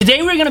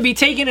Today we're going to be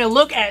taking a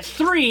look at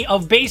 3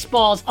 of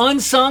baseball's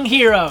unsung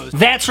heroes.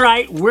 That's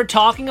right, we're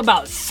talking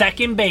about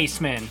second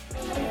basemen.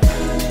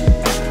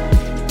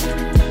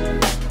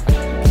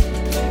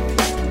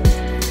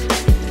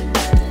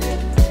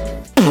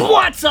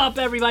 What's up,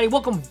 everybody?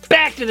 Welcome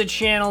back to the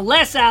channel.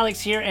 Les Alex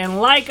here, and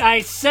like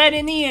I said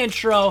in the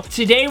intro,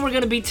 today we're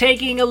going to be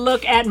taking a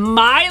look at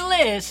my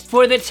list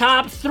for the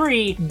top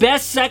 3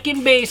 best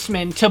second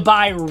basemen to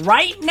buy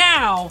right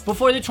now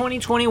before the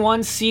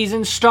 2021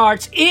 season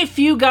starts. If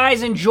you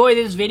guys enjoy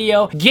this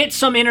video, get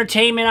some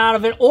entertainment out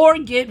of it, or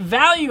get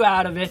value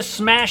out of it,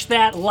 smash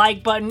that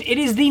like button. It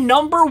is the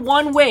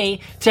 #1 way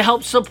to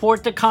help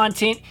support the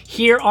content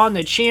here on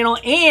the channel.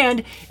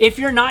 And if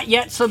you're not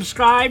yet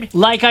subscribed,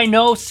 like I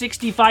know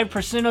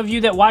 65% of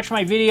you that watch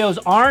my videos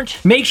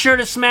aren't, make sure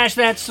to smash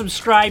that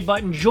subscribe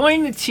button,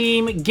 join the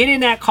team, get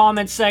in that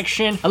comment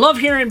section. I love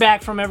hearing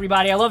back from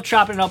everybody. I love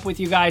chopping it up with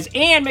you guys,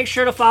 and make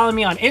sure to follow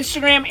me on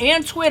Instagram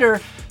and Twitter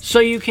so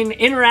you can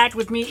interact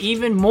with me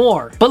even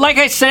more. But like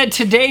I said,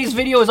 today's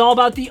video is all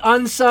about the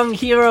unsung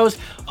heroes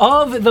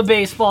of the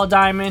baseball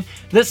diamond,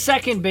 the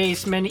second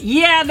baseman.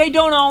 Yeah, they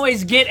don't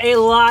always get a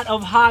lot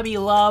of hobby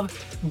love,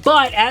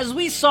 but as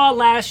we saw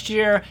last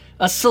year,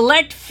 a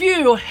select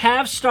few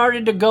have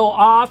started to go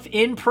off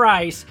in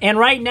price, and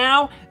right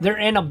now they're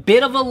in a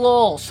bit of a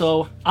lull,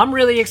 so I'm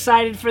really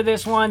excited for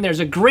this one. There's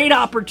a great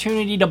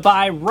opportunity to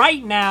buy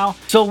right now.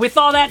 So with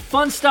all that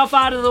fun stuff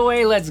out of the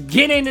way, let's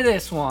get into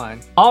this one.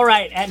 All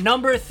right, at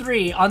number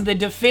 3 on the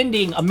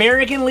defending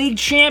American League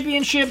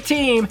Championship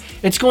team,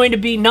 it's going to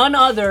be none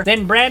other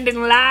than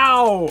Brandon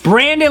Lowe.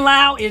 Brandon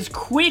Lowe is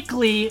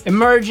quickly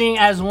emerging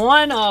as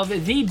one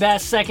of the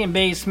best second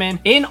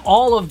basemen in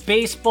all of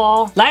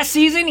baseball. Last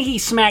season, he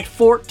smacked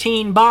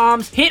 14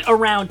 bombs, hit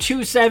around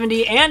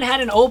 270, and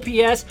had an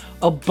OPS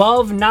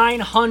above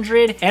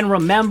 900. And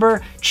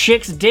remember,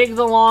 chicks dig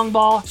the long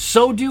ball,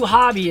 so do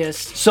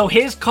hobbyists. So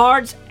his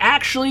cards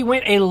actually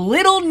went a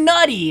little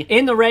nutty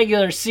in the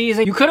regular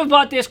season. You could have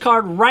bought this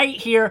card right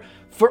here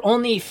for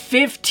only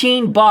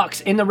 15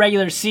 bucks in the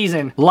regular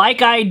season.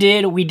 Like I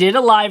did, we did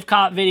a live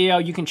cop video.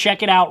 You can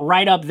check it out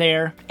right up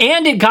there.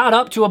 And it got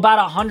up to about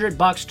 100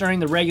 bucks during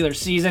the regular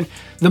season.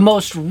 The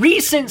most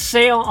recent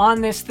sale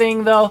on this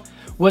thing, though,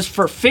 was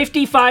for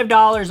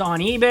 $55 on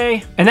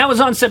eBay, and that was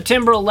on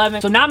September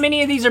 11th. So not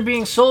many of these are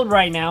being sold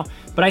right now,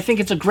 but I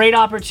think it's a great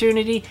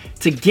opportunity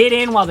to get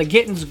in while the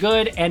getting's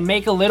good and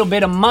make a little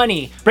bit of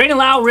money. Brandon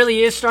Lowe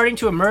really is starting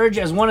to emerge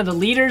as one of the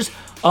leaders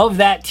of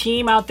that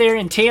team out there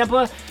in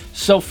Tampa.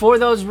 So for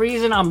those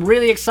reasons, I'm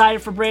really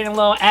excited for Brandon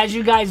Lowe. As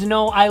you guys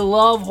know, I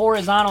love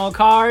horizontal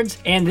cards,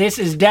 and this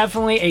is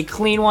definitely a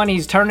clean one.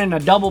 He's turning a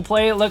double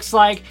play, it looks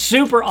like.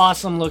 Super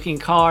awesome looking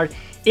card.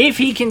 If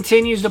he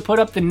continues to put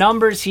up the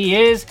numbers he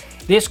is,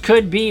 this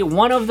could be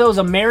one of those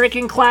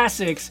American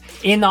classics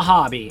in the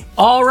hobby.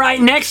 All right,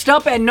 next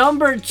up at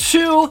number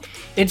 2,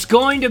 it's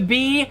going to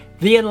be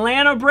the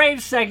Atlanta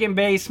Braves second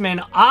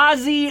baseman,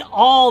 Ozzie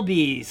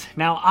Albies.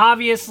 Now,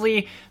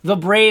 obviously, the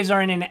Braves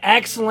are in an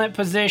excellent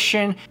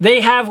position.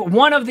 They have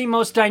one of the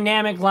most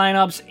dynamic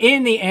lineups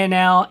in the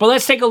NL. But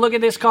let's take a look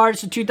at this card.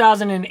 It's the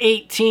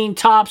 2018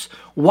 Topps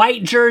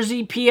white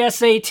jersey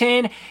PSA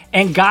 10.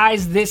 And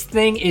guys, this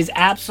thing is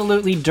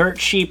absolutely dirt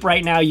cheap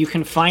right now. You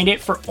can find it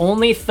for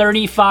only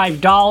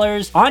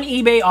 $35 on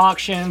eBay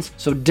auctions.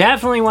 So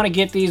definitely want to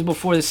get these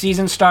before the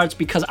season starts,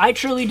 because I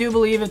truly do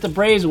believe if the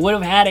Braves would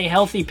have had a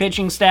healthy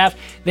pitching staff,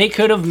 they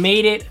could have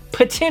made it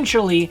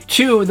potentially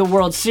to the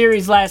World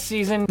Series last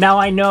season. Now,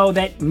 I know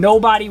that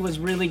nobody was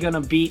really going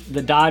to beat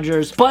the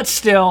Dodgers, but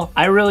still,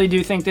 I really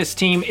do think this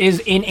team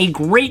is in a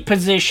great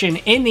position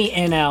in the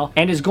NL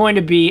and is going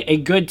to be a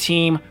good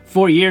team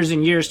for years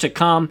and years to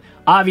come.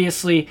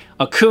 Obviously,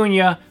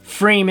 Acuna,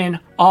 Freeman,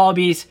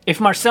 Albies.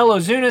 If Marcell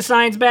Ozuna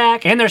signs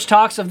back, and there's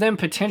talks of them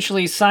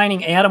potentially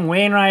signing Adam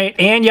Wainwright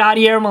and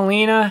Yadier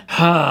Molina,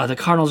 the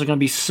Cardinals are going to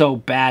be so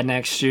bad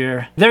next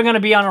year. They're going to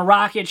be on a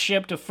rocket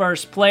ship to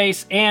first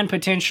place and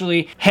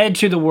potentially head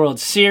to the World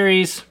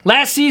Series.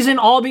 Last season,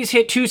 Albies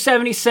hit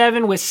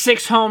 277 with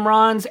 6 home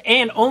runs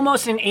and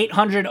almost an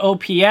 800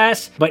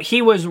 OPS, but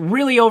he was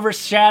really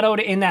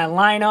overshadowed in that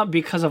lineup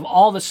because of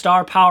all the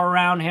star power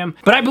around him.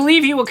 But I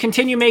believe he will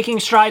continue making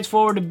strides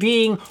forward to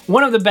being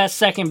one of the best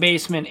second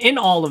basemen in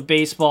all of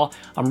baseball.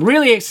 I'm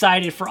really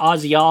excited for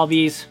Ozzie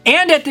Albies.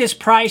 And at this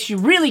price, you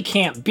really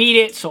can't beat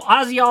it. So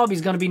Ozzie Albies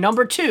is going to be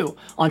number 2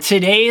 on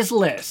today's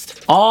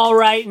list. All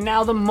right,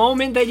 now the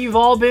moment that you've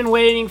all been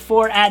waiting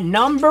for. At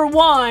number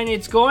 1,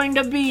 it's going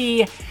to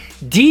be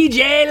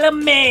DJ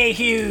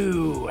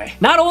LeMahieu.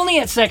 Not only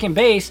at second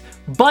base,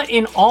 but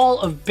in all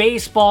of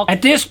baseball.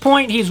 At this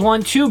point, he's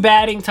won 2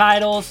 batting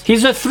titles.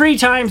 He's a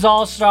 3-time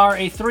All-Star,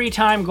 a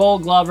 3-time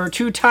Gold Glover,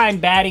 2-time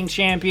batting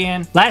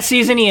champion. Last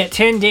season, he hit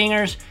 10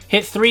 dingers,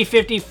 hit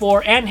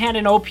 354, and had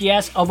an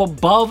OPS of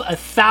above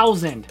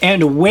 1,000.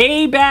 And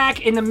way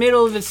back in the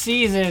middle of the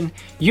season,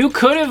 you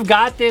could have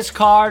got this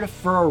card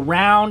for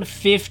around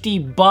 50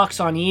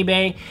 bucks on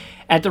eBay.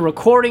 At the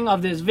recording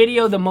of this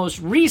video, the most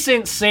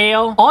recent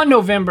sale on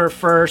November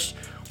 1st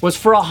was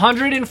for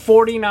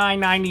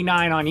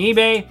 $149.99 on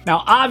eBay.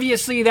 Now,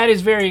 obviously, that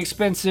is very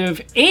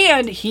expensive,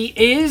 and he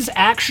is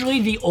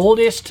actually the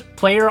oldest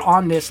player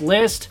on this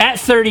list at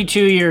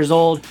 32 years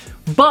old.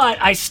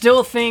 But I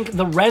still think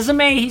the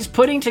resume he's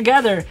putting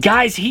together,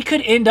 guys, he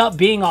could end up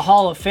being a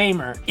Hall of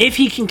Famer if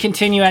he can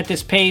continue at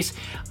this pace.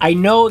 I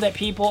know that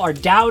people are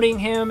doubting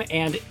him,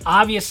 and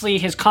obviously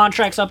his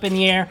contract's up in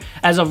the air.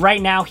 As of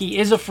right now, he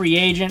is a free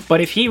agent,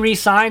 but if he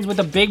re-signs with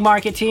a big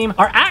market team,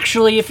 or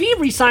actually if he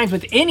re-signs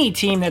with any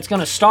team that's going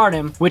to start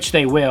him, which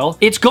they will,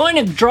 it's going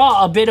to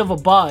draw a bit of a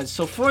buzz.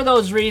 So for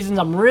those reasons,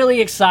 I'm really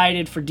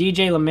excited for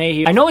DJ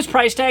LeMahieu. I know his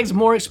price tag's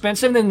more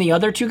expensive than the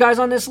other two guys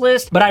on this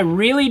list, but I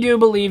really do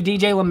believe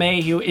DJ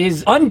LeMahieu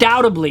is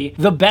undoubtedly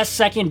the best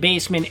second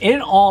baseman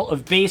in all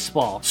of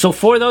baseball. So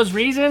for those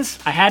reasons,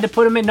 I had to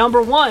put him at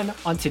number 1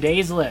 on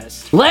today's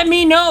list. Let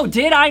me know,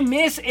 did I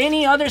miss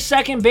any other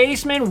second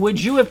baseman?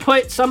 Would you have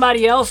put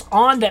somebody else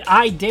on that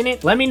I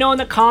didn't? Let me know in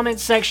the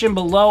comments section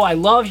below. I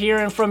love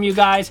hearing from you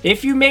guys.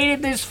 If you made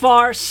it this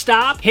far,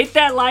 stop, hit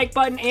that like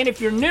button, and if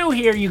you're new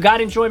here, you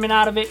got enjoyment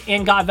out of it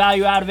and got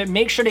value out of it,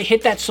 make sure to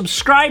hit that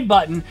subscribe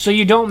button so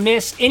you don't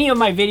miss any of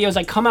my videos.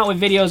 I come out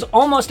with videos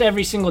almost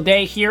every single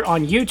day here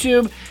on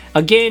YouTube.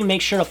 Again,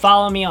 make sure to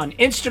follow me on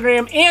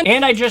Instagram,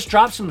 and I just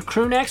dropped some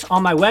crew necks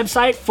on my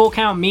website,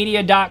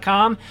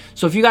 fullcountmedia.com.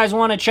 So if you guys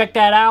want to check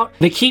that out,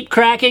 the Keep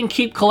Cracking,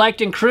 Keep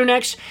Collecting crew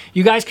necks,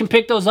 you guys can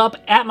pick those up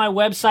at my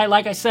website.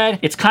 Like I said,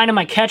 it's kind of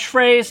my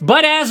catchphrase.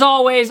 But as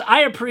always,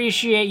 I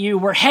appreciate you.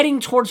 We're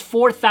heading towards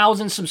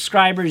 4,000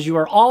 subscribers. You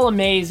are all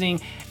amazing.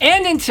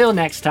 And until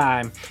next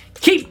time,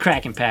 keep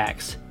cracking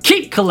packs,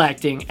 keep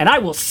collecting, and I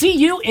will see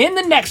you in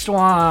the next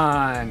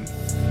one.